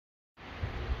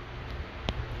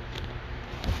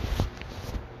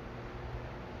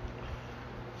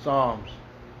Psalms.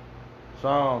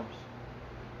 Psalms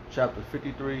chapter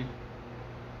 53,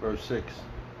 verse 6.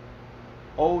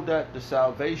 Oh, that the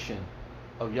salvation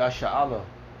of Yasha'Allah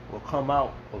will come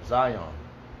out of Zion,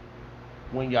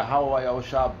 when Yahweh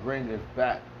Yahushua bringeth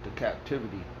back the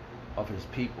captivity of his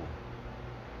people.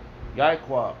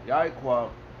 Yahweh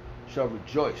shall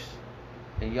rejoice,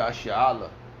 and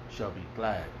Yasha'Allah shall be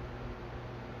glad.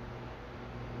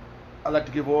 I'd like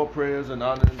to give all prayers and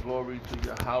honor and glory to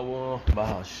Yahweh,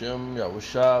 Bahashem,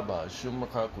 Yahushua, Bahashem,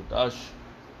 Makakudash,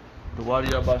 the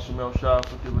Wadiya Bahashem Yahushua,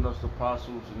 for giving us the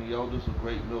apostles and the elders of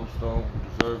great millstone who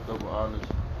deserve double honors,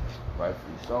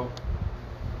 rightfully so.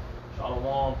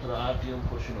 Shalom to the Akim,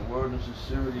 pushing the word in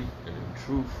sincerity and in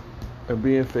truth, and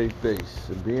being faith-based,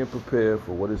 and being prepared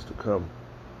for what is to come.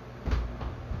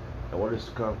 And what is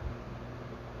to come?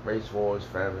 Race wars,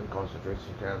 famine,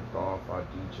 concentration camps, dawn,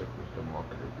 5D, checkers, the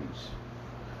market of beasts.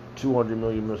 200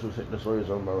 million missiles hitting the soils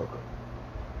of America.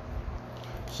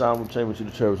 Simultaneously,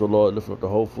 the chariots of the Lord lifting up the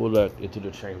hopeful elect into the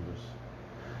chambers.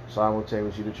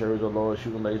 Simultaneously, the chariots of the Lord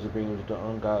shooting laser beams at the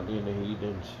ungodly and the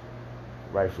heathens.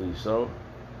 Rightfully so.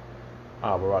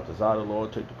 Baratazah, the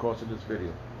Lord, take the course of this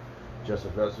video. Just a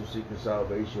vessel seeking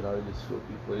salvation out of this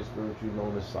filthy place, spiritually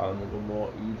known as Sodom and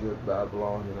Gomorrah, Egypt,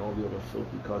 Babylon, and all the other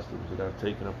filthy customs that I've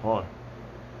taken upon.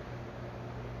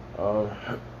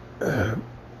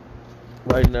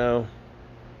 Right now,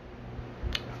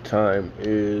 time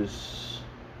is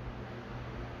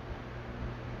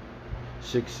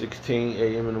 6:16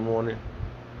 a.m. in the morning,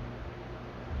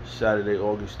 Saturday,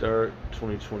 August 3rd,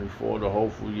 2024, the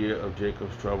hopeful year of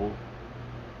Jacob's trouble.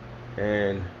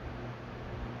 And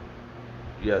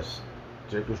yes,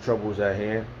 Jacob's trouble is at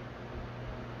hand,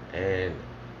 and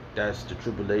that's the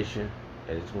tribulation,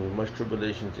 and it's going to be much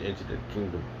tribulation to enter the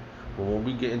kingdom. But when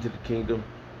we get into the kingdom,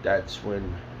 that's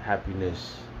when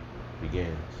happiness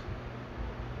begins.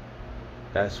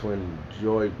 That's when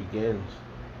joy begins.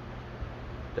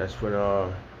 That's when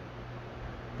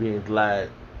being glad.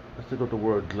 Let's look up the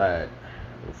word glad.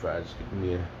 Real fast. Give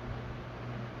me a.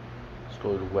 Let's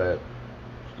go to the web.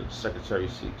 Let the secretary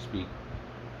speak.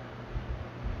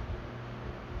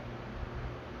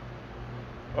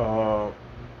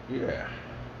 Yeah,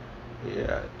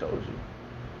 I told you.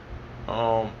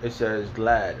 It says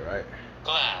glad, right?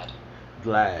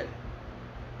 Glad.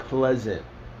 Pleasant.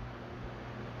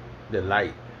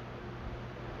 Delight.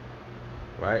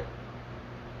 Right?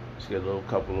 Let's get a little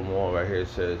couple of more right here. It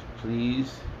says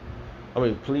pleased,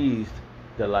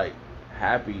 delight.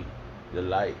 Happy,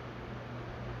 delight.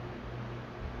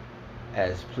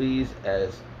 As pleased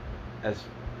as I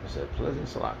said, pleasant,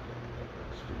 salak.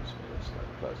 Excuse me, it's not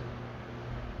pleasant.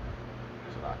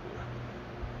 Salakia.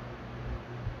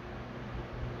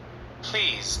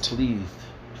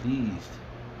 Pleased.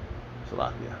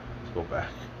 Salakia. Let's go back.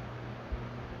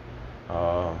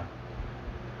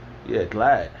 Yeah,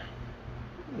 glad.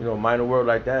 You know, minor word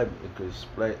like that,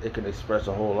 it can express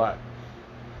a whole lot.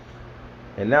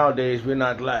 And nowadays, we're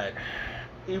not glad.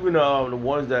 Even the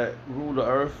ones that rule the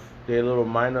earth, they're little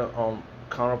minor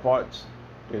counterparts.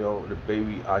 You know, the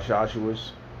baby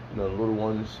Ashashuas, you know, the little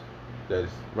ones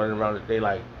that's running around. They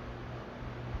like,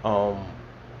 they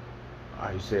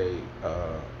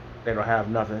don't have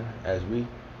nothing as we,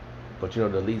 but you know,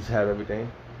 the elites have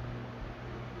everything.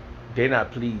 They're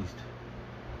not pleased.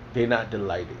 They're not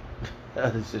delighted.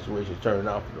 The situation's turning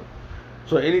out for them.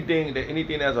 So anything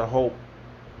that's a hope.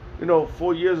 You know,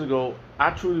 4 years ago,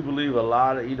 I truly believe a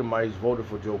lot of Edomites voted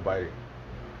for Joe Biden.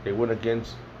 They went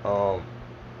against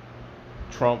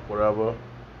Trump, whatever,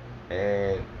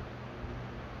 and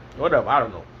whatever. I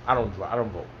don't know. I don't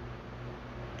vote.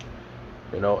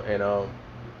 You know, and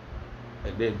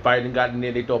then Biden got in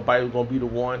there. They thought Biden was gonna be the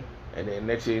one, and then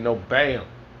next thing you know, bam.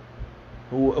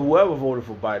 Whoever voted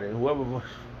for Biden,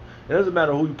 it doesn't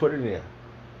matter who you put in there.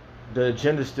 The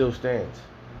agenda still stands.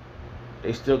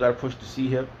 They still got to push the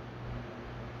C-hip,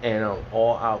 and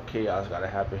all-out chaos got to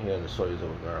happen here in the soils of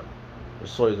America, the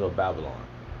soils of Babylon.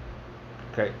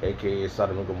 Okay, aka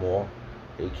Sodom and Gomorrah,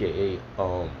 aka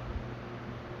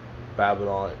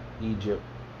Babylon, Egypt,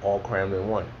 all crammed in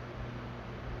one.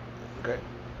 Okay,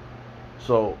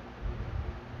 so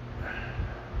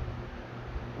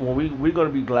when we're gonna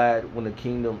be glad when the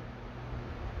kingdom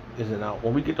isn't out.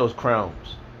 When we get those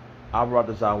crowns, I'll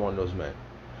rather desire one of those men.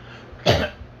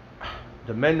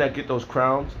 The men that get those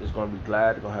crowns is gonna be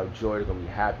glad. They're gonna have joy. They're gonna be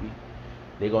happy.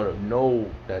 They're gonna know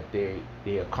that they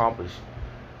accomplished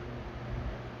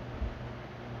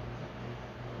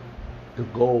the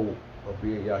goal of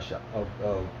being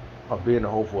of being the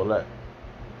hopeful elect.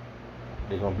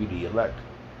 They're gonna be the elect,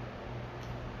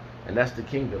 and that's the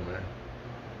kingdom, man.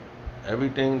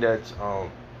 Everything that's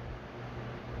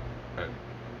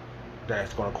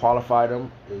that's going to qualify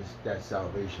them is that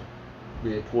salvation,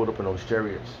 being pulled up in those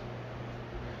chariots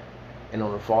and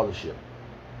on the fathership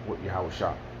with Yahweh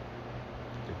Shah,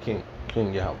 the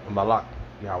King Yahweh, Malak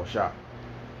Yahweh Shah.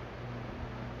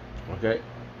 Okay?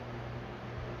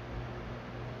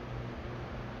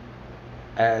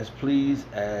 As pleased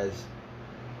as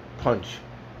punch.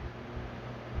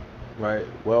 Right?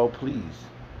 Well pleased.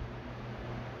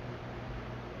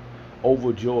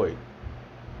 Overjoyed.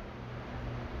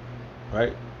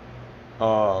 Right?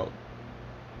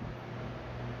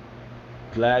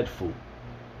 Gladful.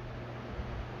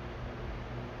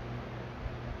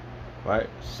 Right?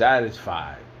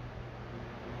 Satisfied.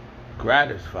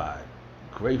 Gratified.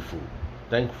 Grateful.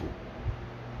 Thankful.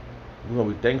 We're going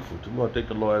to be thankful. We're going to thank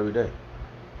the Lord every day.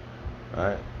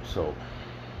 Alright? So,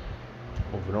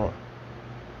 moving on.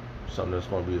 Something that's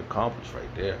going to be accomplished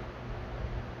right there.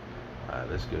 Alright,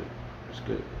 let's get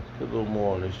a little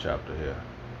more on this chapter here.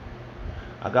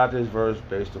 I got this verse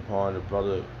based upon the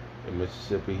brother in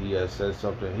Mississippi. He has said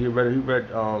something. He read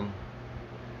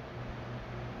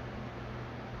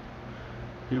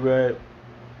the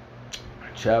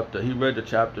chapter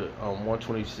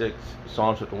 126,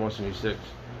 Psalms chapter 176.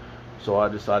 So I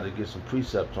decided to get some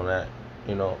precepts on that,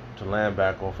 to land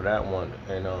back off of that one.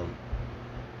 And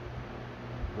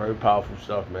very powerful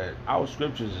stuff, man. Our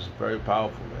scriptures is very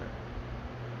powerful, man.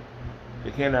 They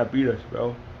cannot beat us,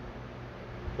 bro.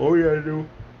 All we gotta do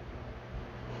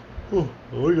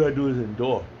is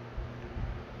endure.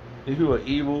 These people are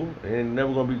evil, and they're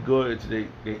never gonna be good until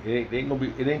it ain't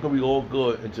gonna be all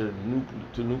good until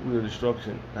nuclear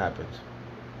destruction happens.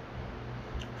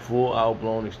 Full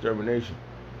outblown extermination.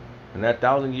 And that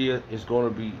 1,000 years is gonna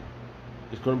be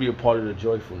a part of the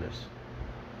joyfulness,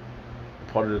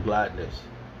 a part of the gladness,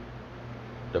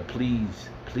 the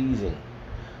pleasing.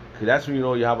 Cause that's when you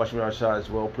know Yahweh Shah is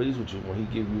well pleased with you, when he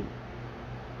give you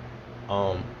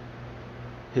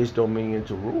his dominion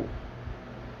to rule.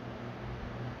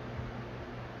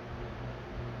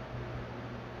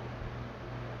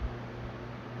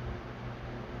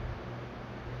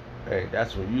 Hey,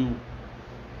 that's when you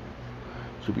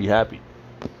should be happy.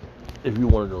 If you're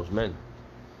one of those men,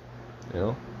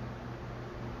 I'm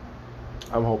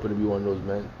hoping to be one of those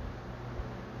men.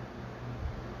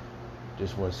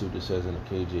 Just want to see what it says in the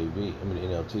KJV. I mean the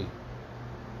NLT.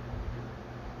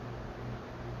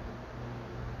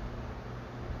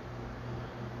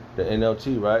 The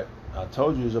NLT, right? I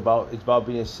told you it's about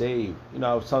being saved.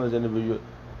 I was telling this individual,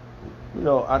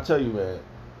 I tell you, man.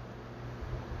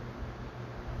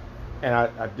 And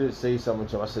I did say something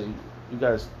to him. I said, you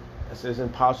guys, I said, it's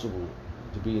impossible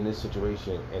to be in this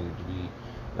situation and to be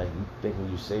like thinking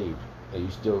you're saved and you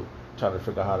still trying to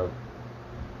figure out how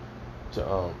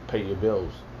to pay your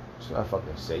bills. It's not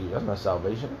fucking saved. That's not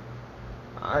salvation.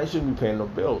 I shouldn't be paying no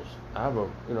bills. I have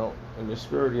in the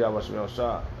spirit of Yahweh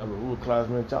Shah, I have a ruler class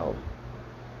mentality.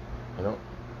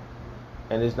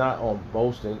 And it's not on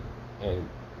boasting, and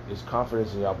it's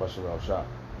confidence in Yahweh Shah.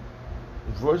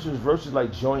 Verses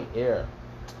like joint heir.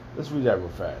 Let's read that real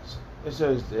fast. It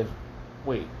says,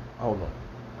 hold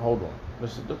on.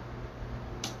 Listen,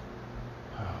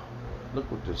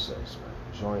 look what this says, man.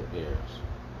 Joint heirs.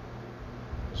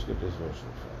 Let's get this verse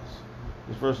real fast.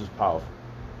 This verse is powerful.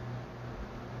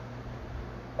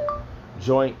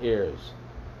 Joint heirs.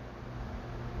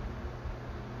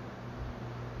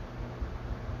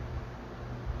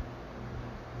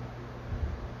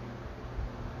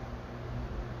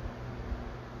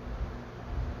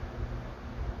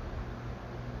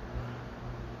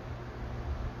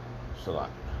 Salaki.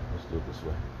 Let's do it this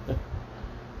way.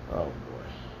 Oh boy.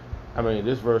 I mean,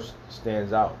 this verse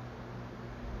stands out.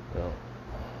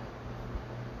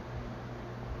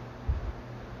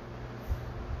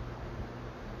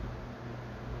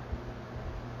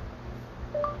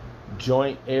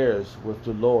 Joint heirs with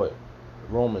the Lord.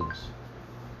 Romans.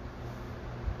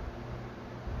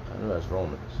 I know that's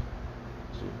Romans.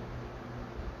 Let's see.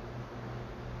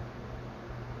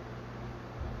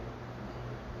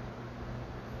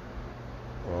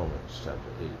 Romans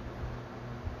chapter 8.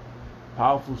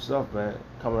 Powerful stuff, man,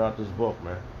 coming out this book,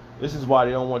 man. This is why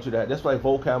they don't want you to. That's why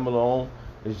Vocab Malone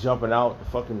is jumping out the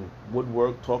fucking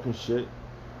woodwork, talking shit,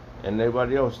 and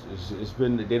everybody else it's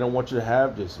been. They don't want you to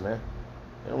have this, man.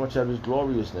 They don't want you to have this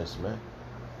gloriousness, man.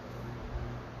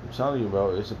 I'm telling you,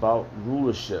 bro. It's about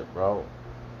rulership, bro.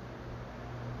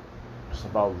 It's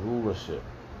about rulership.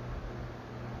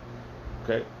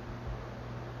 Okay.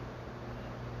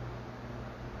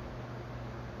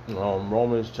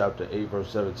 Romans chapter 8 verse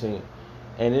 17.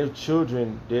 And if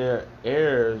children, their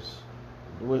heirs,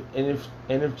 and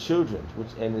if children,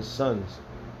 and his sons,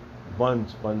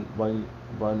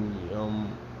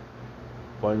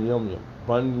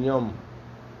 Bunyam,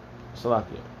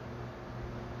 Salakia,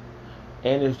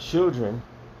 and his children,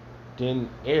 then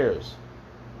heirs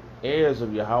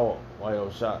of Yahweh,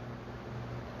 Wayosha,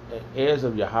 heirs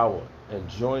of Yahweh, and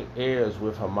joint heirs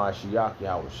with Hamashiach,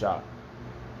 Yahushua.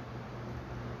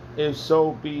 If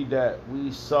so be that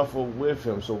we suffer with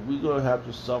him, so we're gonna have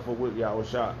to suffer with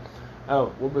Yahushua.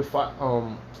 I've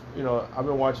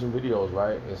been watching videos,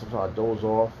 right, and sometimes I doze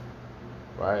off,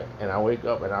 right, and I wake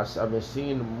up and I've been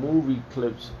seeing the movie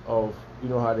clips of,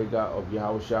 how they got of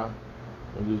Yahushua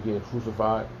when he was getting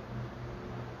crucified.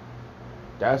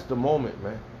 That's the moment,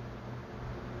 man.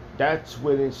 That's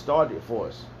when it started for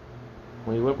us.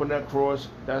 When he went on that cross,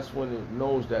 that's when it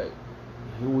knows that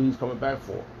who he's coming back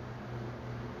for.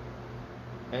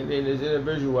 And then this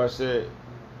individual, I said,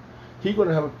 he's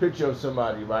gonna have a picture of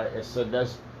somebody, right? And so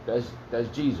that's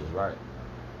Jesus, right?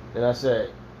 And I said,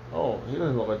 oh, he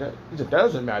doesn't look like that. He said, that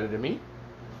doesn't matter to me.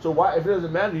 So why, if it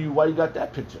doesn't matter to you, why you got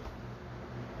that picture?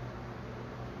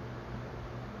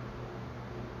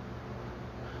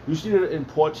 You see the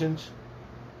importance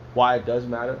why it does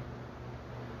matter?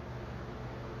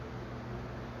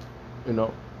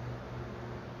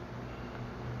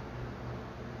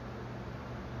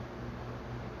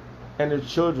 And the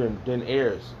children, then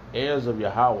heirs of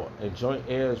Yahweh, and joint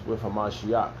heirs with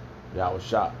Hamashiach,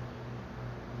 Yahushua.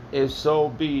 If so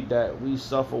be that we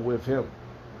suffer with him,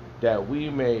 that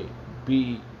we may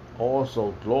be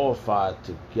also glorified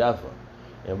together.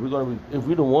 And we're gonna be, if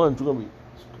we're the ones, we're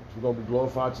gonna be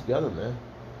glorified together, man.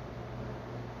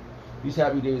 These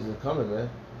happy days are coming, man.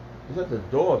 It's at the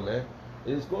door, man.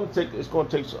 It's gonna take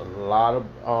a lot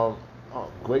of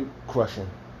great crushing.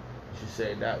 You should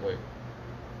say it that way.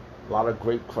 A lot of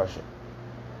great crushing.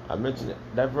 I mentioned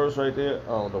that verse right there,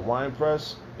 the wine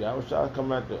press. Yeah, I was trying to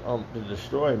come at to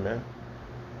destroy, man.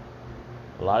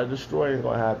 A lot of destroying is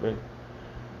gonna happen,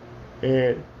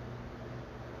 and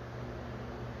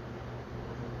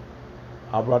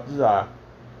I brought this eye.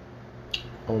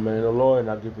 I'm a man of the Lord, and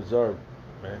I get preserved,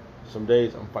 man. Some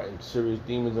days I'm fighting serious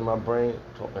demons in my brain,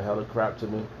 talking hella crap to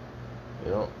me,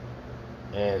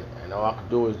 and all I can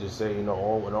do is just say, when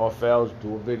all fails,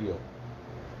 do a video.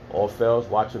 All fails,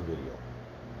 watch a video.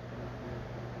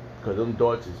 Because them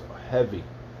thoughts is heavy.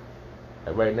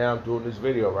 And right now I'm doing this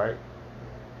video, right?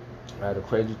 I had a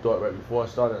crazy thought right before I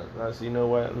started. And I said, you know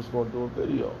what? I'm just going to do a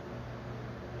video.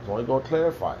 It's only going to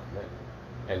clarify it, man.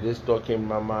 And this thought came to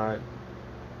my mind.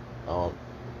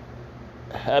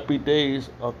 Happy days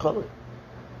are coming.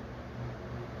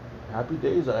 Happy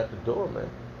days are at the door, man.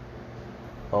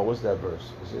 Oh, what's that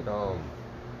verse? Is it,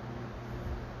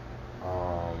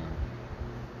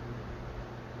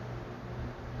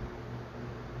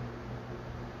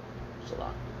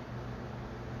 Salaki.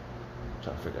 I'm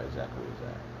trying to figure out exactly where it's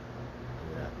at.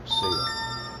 Yeah, say that.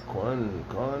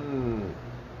 Con.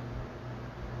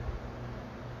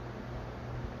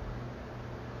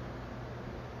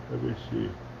 Let me see.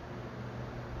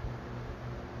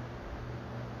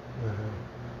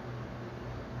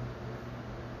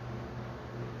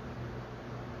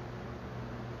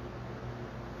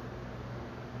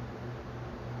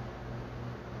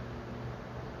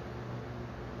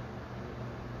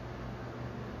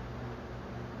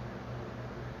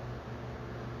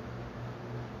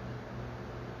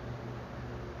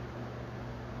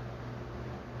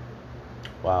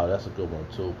 Wow, that's a good one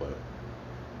too, but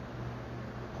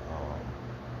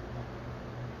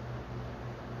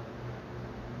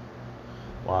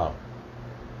wow.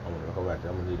 I'm gonna go back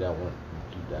there. I'm gonna leave that one. I'm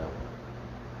gonna keep that one.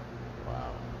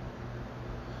 Wow.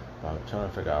 I'm trying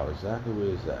to figure out exactly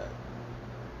where it's at.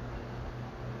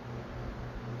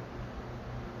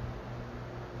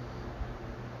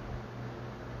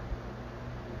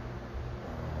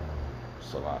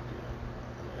 Salakia.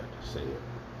 I have to say it.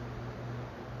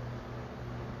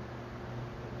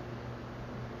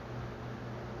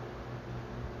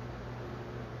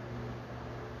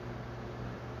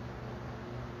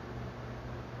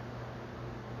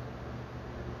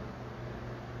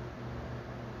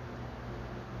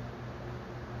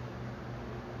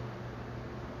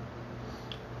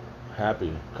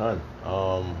 Happy, Khan.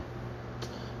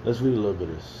 Let's read a little bit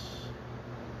of this.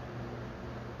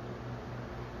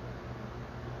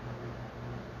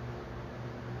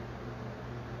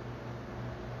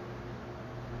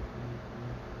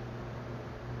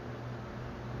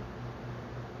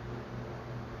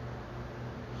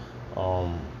 I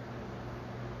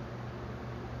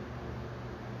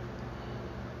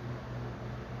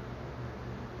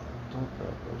thought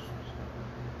that verse was.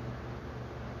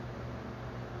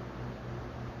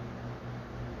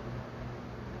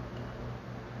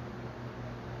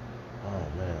 Oh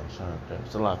man, I'm trying to think.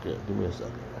 Salakia, give me a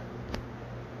second.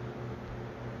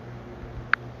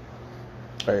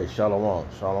 Hey, shalom,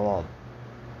 shalom.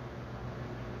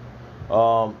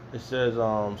 It says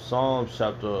Psalm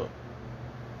chapter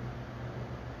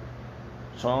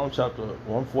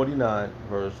 149,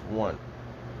 verse 1.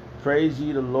 Praise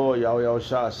ye the Lord Yahweh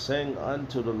Shai. Sing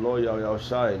unto the Lord Yahweh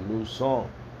Shai a new song,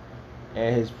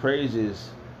 and his praises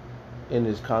in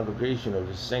his congregation of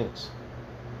the saints.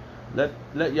 Let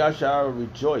Yahshua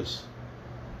rejoice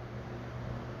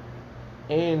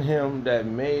in him that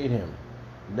made him.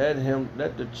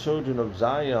 Let the children of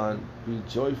Zion be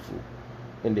joyful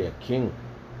in their king.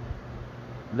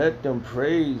 Let them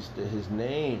praise his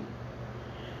name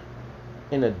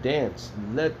in a dance.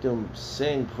 Let them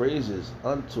sing praises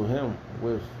unto him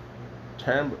with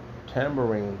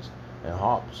tambourines and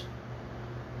harps.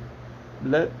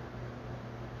 Let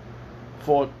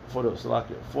for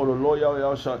the Lord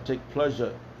Yahweh shall take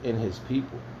pleasure in his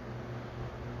people.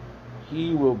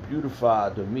 He will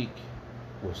beautify the meek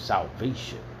with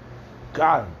salvation.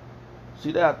 Got him.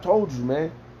 See that? I told you,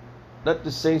 man. Let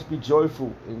the saints be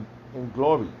joyful in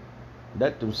glory.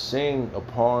 Let them sing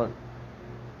aloud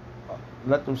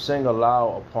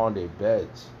upon their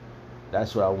beds.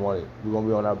 That's what I wanted. We're gonna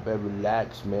be on our bed,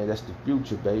 relax, man. That's the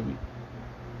future, baby.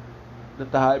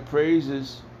 Let the high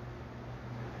praises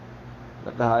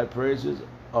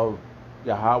of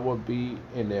Yahweh be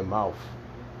in their mouth,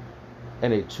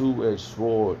 and a two-edged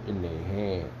sword in their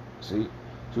hand. See,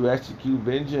 to execute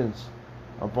vengeance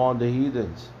upon the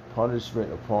heathens,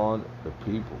 punishment upon the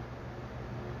people,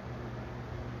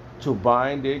 to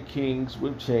bind their kings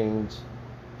with chains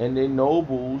and their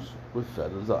nobles with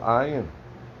fetters of iron,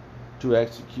 to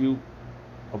execute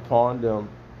upon them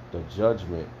the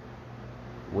judgment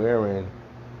written.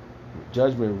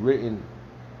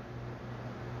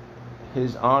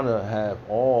 His honor have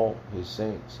all his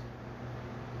saints.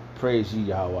 Praise ye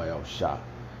Yahweh El Shah.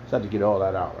 So I had to get all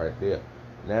that out right there.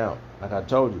 Now, like I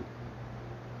told you,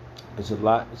 it's a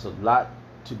lot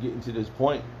to get into this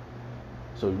point.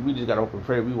 So we just gotta open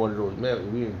prayer. We one of those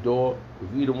men. We endure. If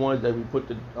we the ones that we put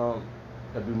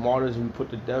that be martyrs and we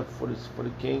put to death for the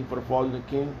king, for the father of the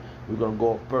king, we're gonna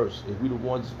go up first. If we the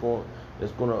ones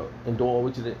that's gonna endure all the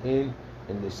way to the end,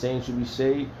 and the saints should be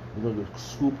saved, we're gonna get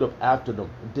scooped up after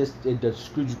them. The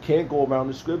scriptures, you can't go around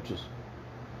the scriptures.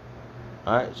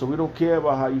 Alright, so we don't care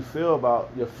about how you feel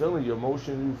about your feelings, your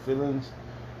emotions, your feelings.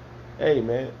 Hey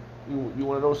man, you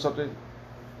wanna know something?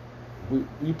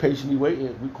 We patiently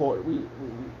waiting.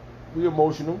 We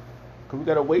emotional, cause we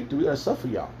gotta wait. We gotta suffer,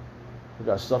 y'all. We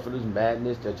gotta suffer this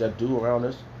madness that y'all do around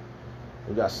us.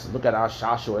 We gotta look at our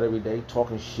Shasha every day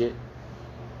talking shit.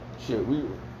 We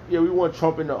want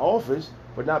Trump in the office,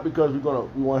 but not because we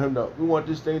want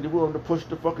this thing we want him to push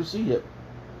the fucking C-hip.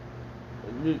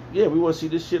 Yeah, we want to see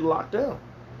this shit locked down.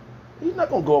 He's not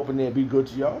gonna go up in there and be good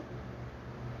to y'all.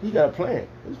 He got a plan.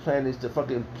 His plan is to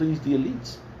fucking please the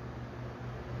elites.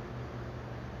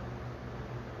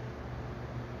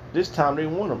 This time they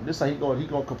want him. This time he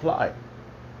gonna comply.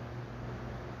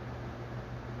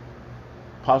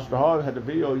 Pastor Hart had the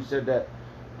video. He said that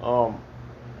how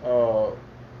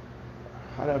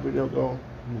that video go?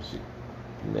 Let me see.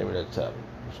 The name of that title.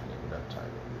 What's the name of that title?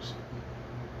 Let me see.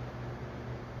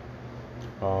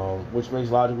 Which makes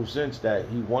logical sense that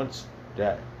he wants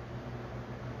that.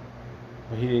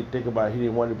 But he didn't think about it. He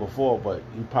didn't want it before, but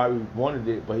he probably wanted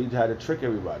it. But he had to trick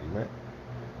everybody, man.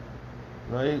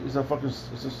 No, it's a fucking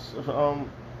it's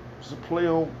a play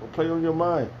on your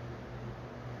mind.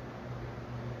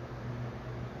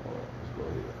 Let's go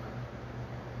here.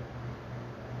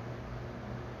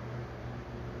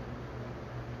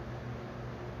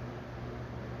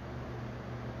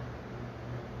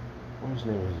 What's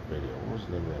the name of his video? What's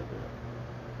the name of that video?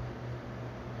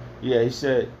 Yeah,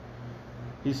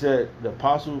 he said the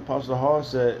Apostle Hall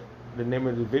said the name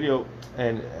of the video,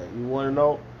 and you want to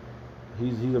know,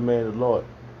 he's a man of the Lord,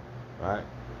 right?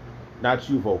 Not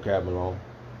you, Vocab Malone.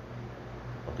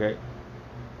 Okay.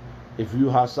 If you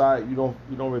outside, you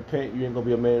don't repent, you ain't gonna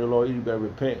be a man of the Lord. You better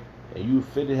repent. And you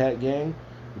fitted hat gang,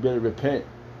 you better repent.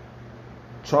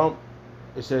 Trump,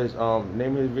 it says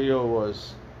name of his video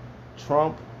was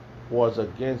Trump was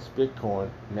against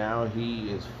Bitcoin. Now he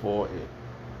is for it.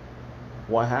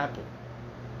 What happened?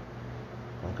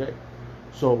 Okay,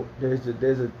 so there's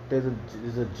an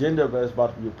agenda that's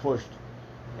about to be pushed,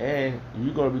 and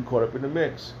you're gonna be caught up in the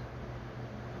mix.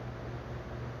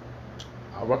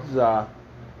 I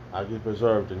get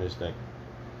preserved in this thing.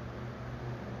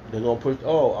 They're gonna push.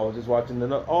 Oh, I was just watching I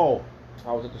was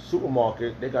at the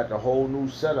supermarket. They got the whole new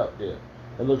setup there.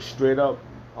 It looks straight up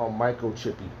on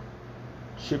microchippy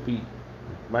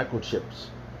microchips.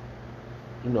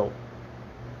 You know,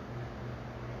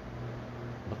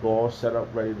 look all set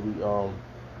up, ready to be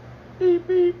beep,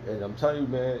 beep. And I'm telling you,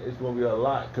 man, it's going to be a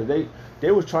lot. Because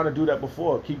they was trying to do that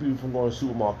before, keep you from going to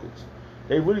supermarkets.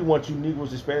 They really want you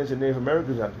Negroes, Hispanics, and Native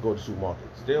Americans not to go to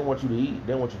supermarkets. They don't want you to eat.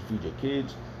 They don't want you to feed your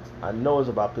kids. I know it's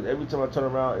about, because every time I turn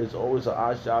around, it's always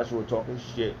a Joshua talking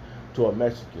shit to a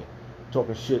Mexican,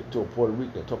 talking shit to a Puerto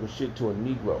Rican, talking shit to a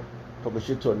Negro, talking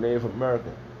shit to a Native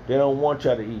American. They don't want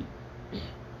y'all to eat.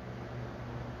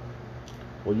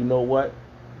 Well, you know what?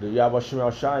 The Yahweh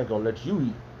Shemel Shai ain't going to let you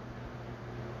eat.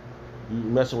 You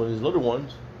messing with his little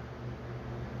ones.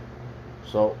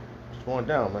 So, it's going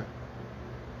down, man.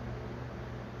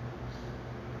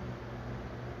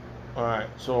 Alright,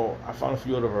 so I found a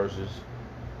few other verses.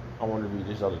 I want to read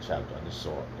this other chapter. I just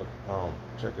saw it. But,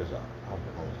 check this out.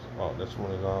 Oh, this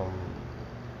one is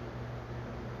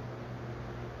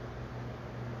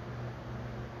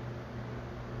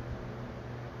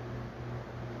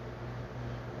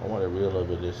I want to read a little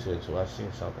bit of this shit, so I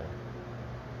seen something.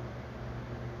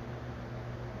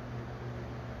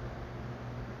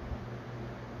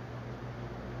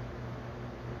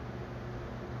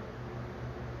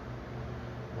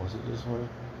 Was it this one?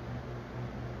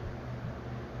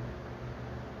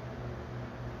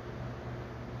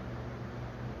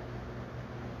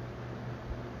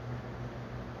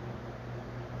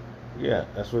 Yeah,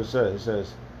 that's what it says. It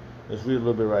says, let's read a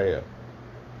little bit right here.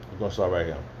 We're going to start right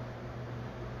here.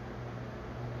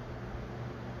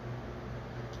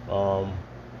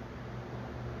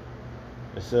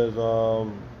 It says,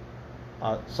 Psalms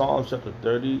chapter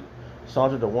 30,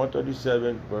 Psalms chapter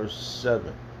 137, verse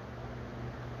 7.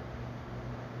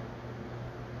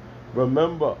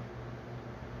 Remember,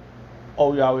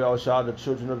 O Yahweh Al-Shah, the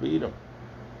children of Edom,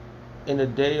 in the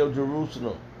day of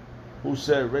Jerusalem, who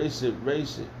said, race it,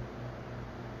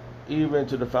 even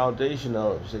to the foundation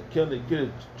of it. Said, kill it,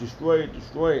 destroy it.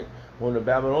 When the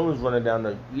Babylonians running down,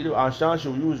 the Edom,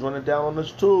 Ashashua, you was running down on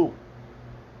us too.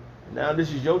 Now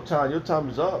this is your time. Your time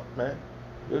is up, man.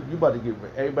 You about to get,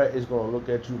 everybody is going to look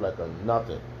at you like a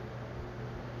nothing.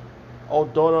 Oh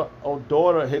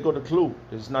daughter, here go the clue.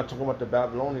 It's not talking about the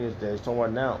Babylonians there. It's talking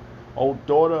about now. O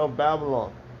daughter of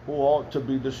Babylon, who ought to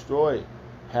be destroyed,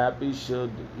 happy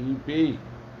should he be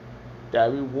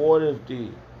that rewardeth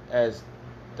thee as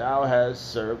thou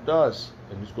hast served us.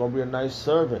 And he's going to be a nice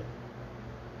servant.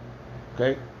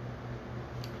 Okay?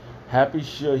 Happy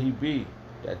should he be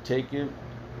that taketh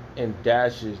and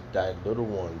dashes thy little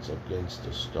ones against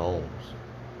the stones.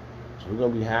 So we're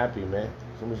going to be happy, man.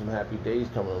 Some happy days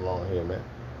coming along here, man.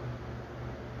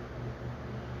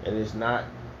 And it's not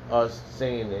us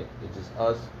saying it. It's just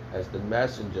us as the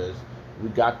messengers. We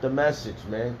got the message,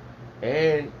 man.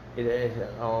 And it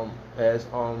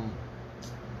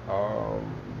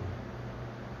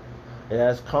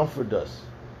has comforted us.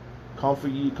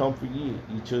 Comfort ye,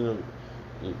 ye children.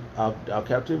 Our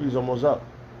captivity is almost up.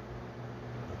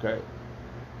 Okay?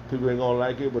 People ain't going to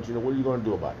like it, but you know, what are you going to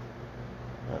do about it?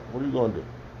 What are you going to do?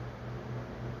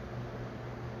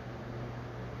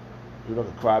 You're like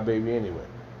a crybaby anyway.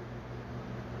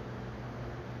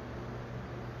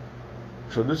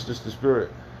 So this is just the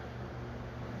spirit.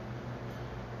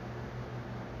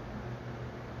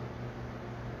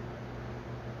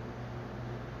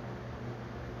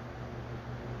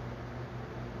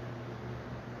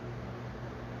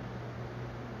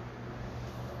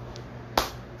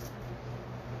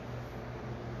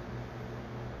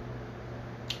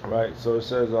 Right, so it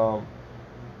says, Psalm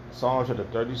chapter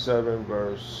 37,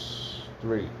 verse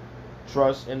 3.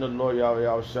 Trust in the Lord Yahweh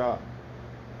Al-Shah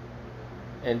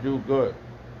and do good.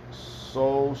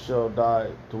 So shall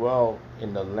thou dwell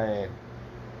in the land,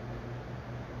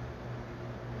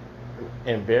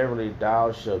 and verily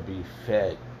thou shalt be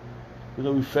fed. We're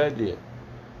gonna be fed there.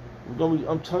 We're gonna be.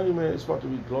 I'm telling you, man, it's about to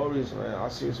be glorious, man. I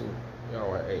see some,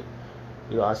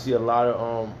 I see a lot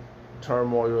of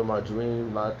turmoil in my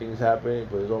dream, a lot of things happening,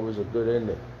 but there's always a good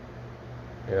ending.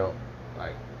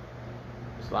 Like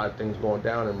there's a lot of things going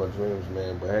down in my dreams,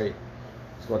 man. But hey,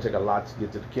 it's gonna take a lot to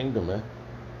get to the kingdom, man.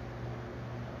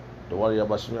 The Lord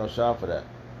Yahweh Shah for that.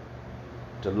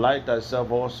 Delight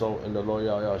thyself also in the Lord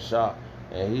Yahweh Shah,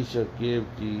 and he shall give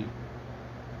thee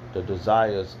the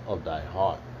desires of thy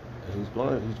heart. And he's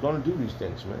gonna do these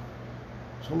things, man.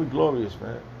 It's gonna be glorious,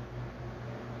 man.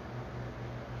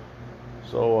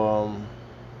 So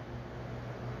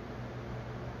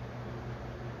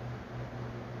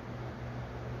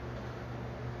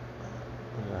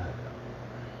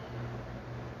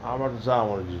I'm about to sign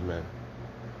one of these, man.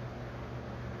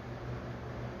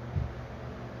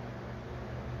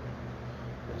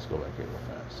 Let's go back here real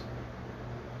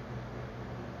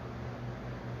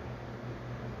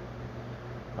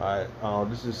fast. Alright,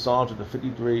 this is Psalm chapter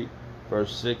 53,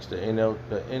 verse 6, the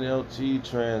NLT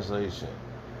translation.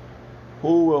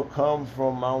 Who will come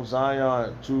from Mount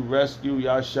Zion to rescue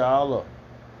Yasharallah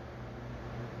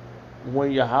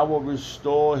when Yahweh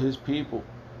restore his people?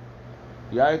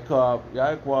 Yaakov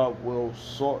will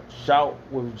shout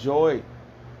with joy,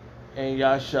 and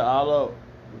Yasharallah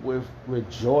with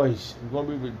rejoice. We're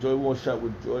gonna be rejoice. We're gonna shout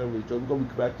with joy and rejoice. We're gonna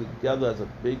be back together as a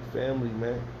big family,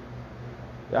 man.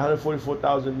 The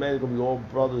 144,000 men are gonna be all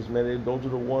brothers, man. Those are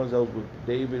the ones that was with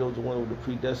David. Those are the ones with the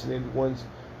predestinated ones.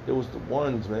 It was the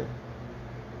ones, man.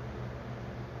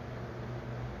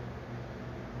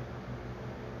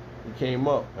 He came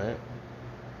up, man.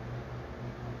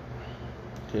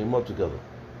 Came up together.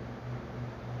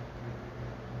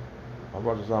 My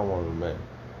brother's not one of them, man.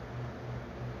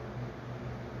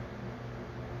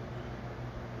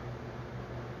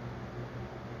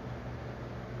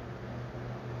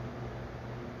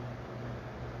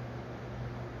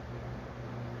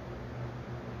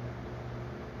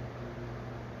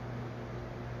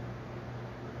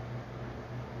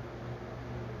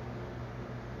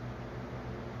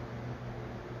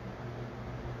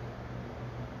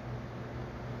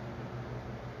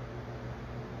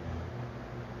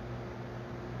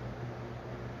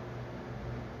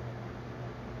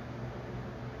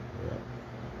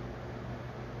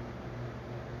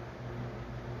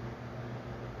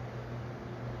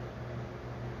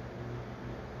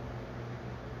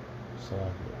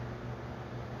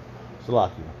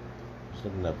 Salakia. Just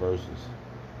looking at verses.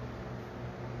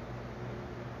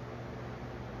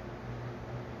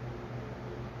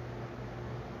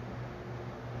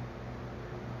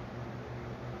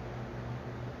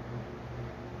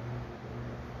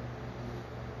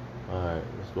 Alright,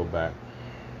 let's go back.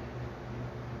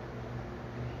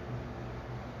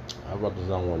 I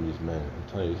represent one of these men. I'm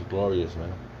telling you, he's glorious,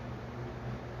 man.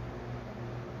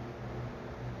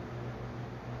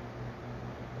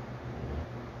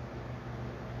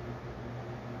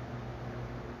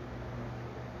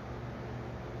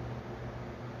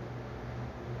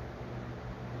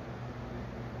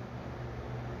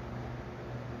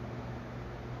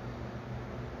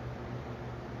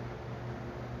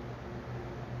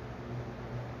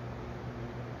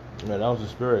 Man, that was the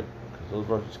spirit, because those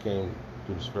verses came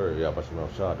through the spirit. Yabashim El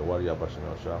Shah, the Wadi Yabashim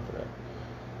El Shah for that.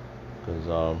 Because,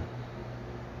 alright,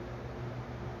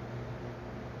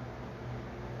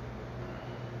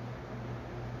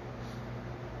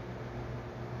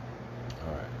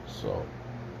 so,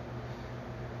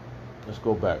 let's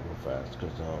go back real fast,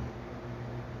 because,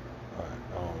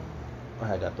 I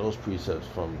had got those precepts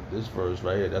from this verse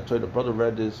right here. I told you, the brother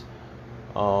read this,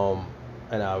 and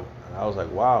I was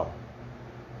like, wow.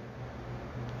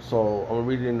 So I'm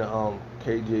reading in the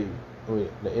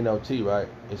the NLT, right?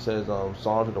 It says Psalms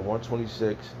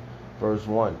 126, verse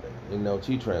 1, the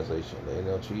NLT translation, the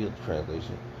NLT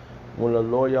translation. When the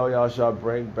Lord Yahweh shall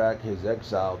bring back his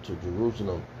exile to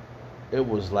Jerusalem, it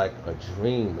was like a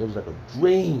dream. It was like a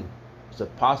dream. It's a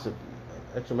positive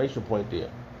exclamation point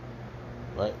there,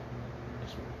 right?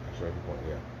 Exclamation point,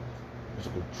 yeah. It's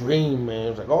like a dream, man.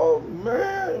 It was like, oh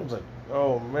man. It was like,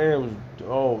 oh man.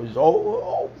 Oh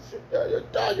shit. You're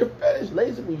done. You're finished.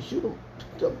 Lazy me. Shoot him.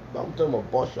 I'm telling him a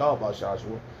bust y'all about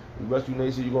Joshua. The rest of you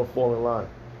nation, you're gonna fall in line.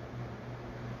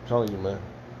 I'm telling you, man.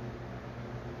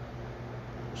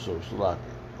 So it's like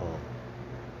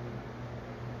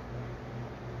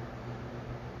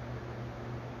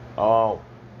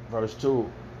verse 2.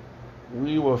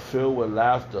 We were filled with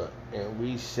laughter and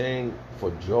we sang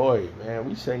for joy, man.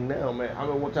 We sang now, man. I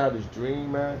remember one time I had this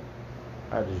dream, man.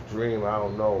 I had this dream, I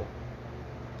don't know.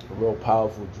 A real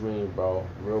powerful dream, bro.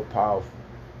 Real powerful.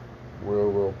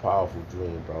 Real powerful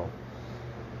dream, bro.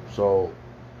 So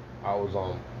I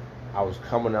was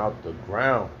coming out the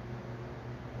ground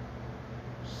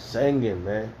singing,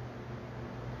 man.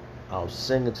 I was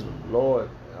singing to the Lord.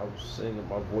 I was singing,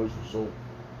 my voice was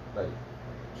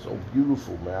so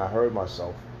beautiful, man. I heard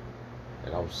myself.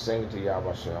 And I was singing to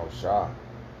Yahweh Shem Shah.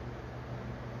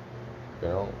 You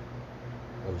know?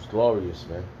 It was glorious,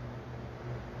 man.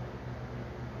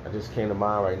 I just came to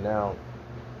mind right now,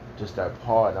 just that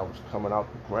part. I was coming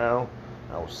out the ground.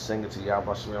 I was singing to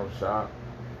Yahweh Shem Shah.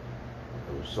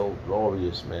 It was so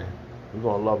glorious, man. You're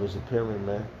going to love his appearing,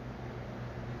 man.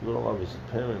 You're going to love his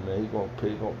appearing, man. He's going to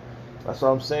pay. That's what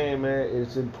I'm saying, man.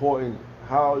 It's important.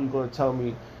 How are you going to tell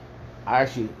me,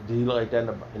 did he look like that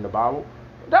in the Bible?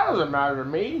 That doesn't matter to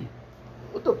me.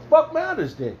 What the fuck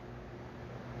matters then?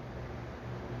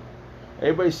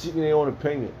 Everybody's seeking their own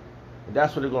opinion. And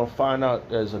that's what they're going to find out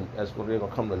they're going to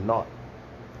come to naught.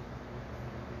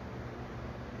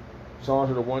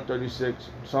 Psalms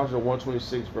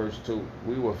 126, verse 2.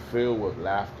 We were filled with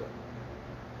laughter,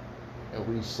 and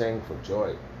we sang for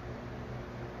joy.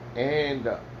 And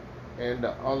and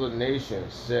the other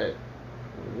nations said,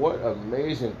 what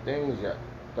amazing things that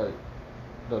the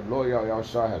Lord Yahweh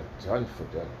has done for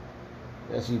them.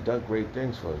 Yes, He's done great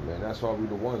things for us, man. That's why we're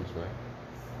the ones, man.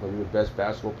 We're the best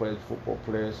basketball players, football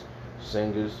players,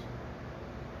 singers.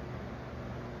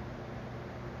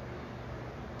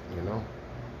 You know,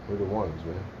 we're the ones,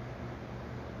 man.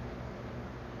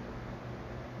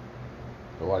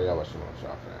 So why do y'all watch my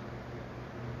shop for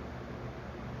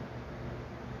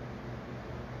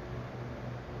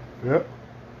that? Yep.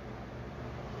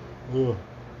 Yeah.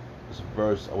 It's a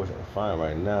verse I wish I could find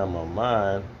right now in my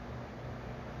mind,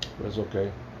 but it's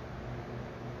okay.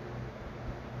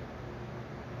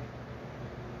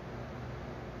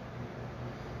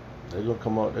 They're gonna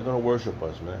come out. They're gonna worship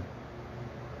us, man.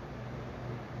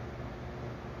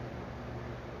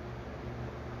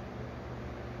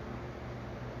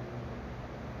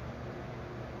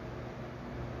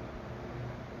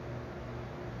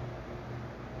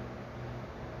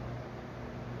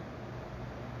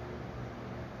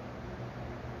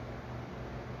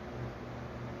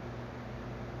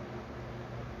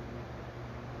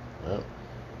 Yep.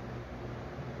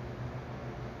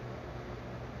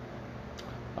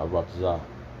 Abatza.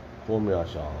 Call me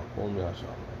Asha. Call me Asha.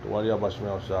 The one y'all about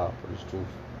Asha for this truth.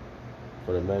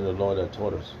 For the man of the Lord that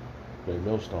taught us. The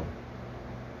millstone.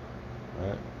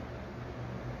 Right?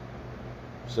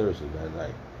 Seriously, man.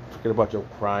 Like, forget about your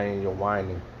crying, your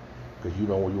whining. Because you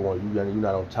know what you want. You're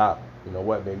not on top. You know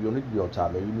what? Maybe you don't need to be on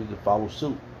top. Maybe you need to follow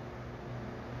suit.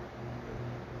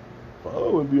 I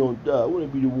wouldn't be on top. I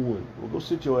wouldn't be the one. Well, go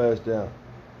sit your ass down.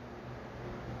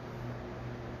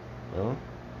 You know?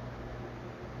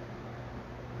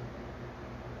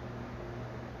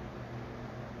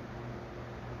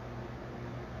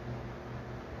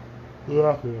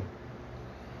 Yeah.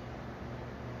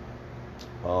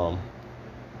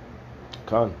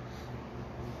 Khan,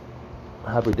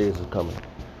 happy days are coming.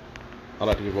 I'd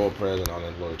like to give all praise and honor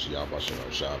and glory to Yahweh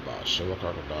Shabbat, Shema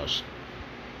Kakadash,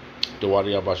 the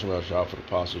Wadi Yahweh Shah for the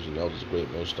apostles and elders, the great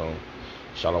millstone.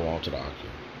 Shalom to the Akim.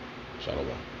 Shalom.